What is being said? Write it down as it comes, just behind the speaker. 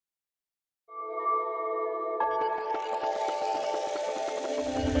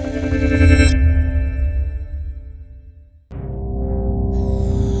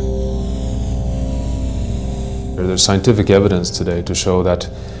There's scientific evidence today to show that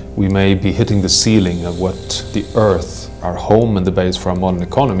we may be hitting the ceiling of what the Earth, our home and the base for our modern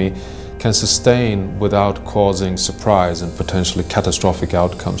economy, can sustain without causing surprise and potentially catastrophic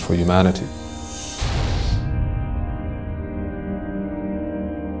outcomes for humanity.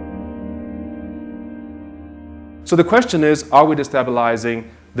 So the question is, are we destabilizing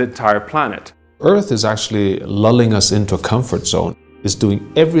the entire planet? Earth is actually lulling us into a comfort zone. It's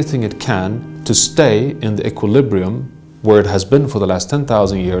doing everything it can to stay in the equilibrium where it has been for the last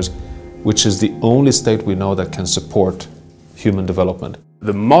 10,000 years, which is the only state we know that can support human development.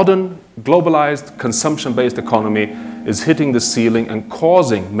 The modern, globalized, consumption-based economy is hitting the ceiling and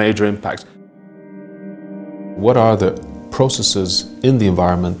causing major impacts. What are the processes in the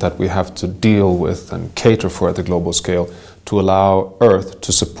environment that we have to deal with and cater for at the global scale to allow Earth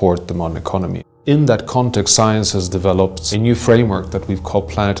to support the modern economy? In that context, science has developed a new framework that we've called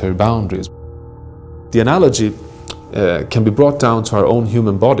planetary boundaries. The analogy can be brought down to our own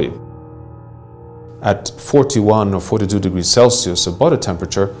human body. At 41 or 42 degrees Celsius of body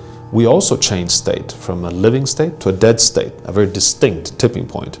temperature, we also change state from a living state to a dead state, a very distinct tipping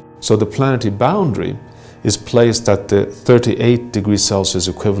point. So the planetary boundary is placed at the 38 degrees Celsius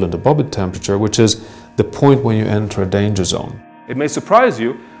equivalent of body temperature, which is the point when you enter a danger zone. It may surprise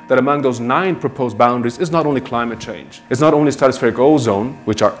you that among those 9 proposed boundaries is not only climate change. It's not only stratospheric ozone,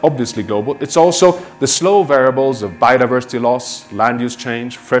 which are obviously global, it's also the slow variables of biodiversity loss, land use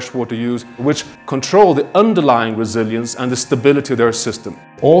change, freshwater use, which control the underlying resilience and the stability of their system.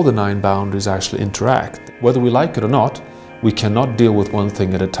 All the 9 boundaries actually interact. Whether we like it or not, we cannot deal with one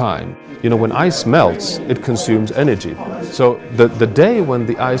thing at a time. You know, when ice melts, it consumes energy. So the day when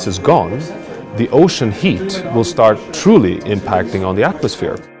the ice is gone, the ocean heat will start truly impacting on the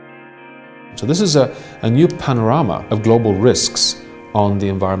atmosphere. So this is a new panorama of global risks on the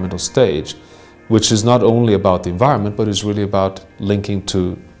environmental stage, which is not only about the environment, but is really about linking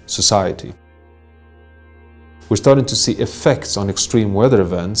to society. We're starting to see effects on extreme weather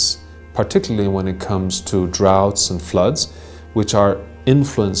events, particularly when it comes to droughts and floods, which are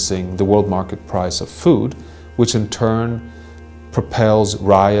influencing the world market price of food, which in turn propels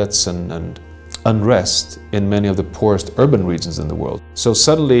riots and unrest in many of the poorest urban regions in the world. So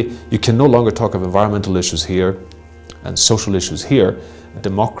suddenly you can no longer talk of environmental issues here and social issues here.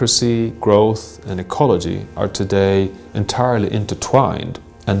 Democracy, growth and ecology are today entirely intertwined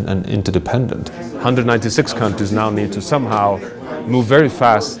and interdependent. 196 countries now need to somehow move very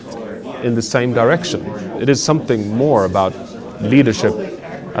fast in the same direction. It is something more about leadership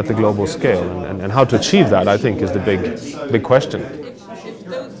at the global scale, and how to achieve that, I think, is the big question.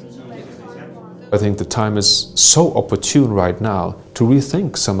 I think the time is so opportune right now to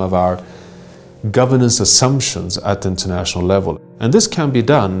rethink some of our governance assumptions at the international level. And this can be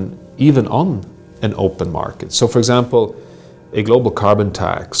done even on an open market. So for example, a global carbon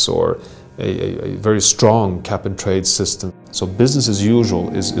tax or a very strong cap and trade system. So business as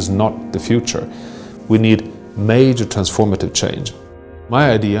usual is not the future. We need major transformative change.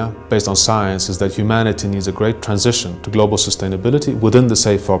 My idea, based on science, is that humanity needs a great transition to global sustainability within the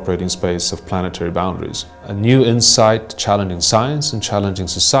safe operating space of planetary boundaries. A new insight challenging science and challenging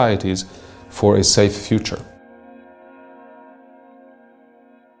societies for a safe future.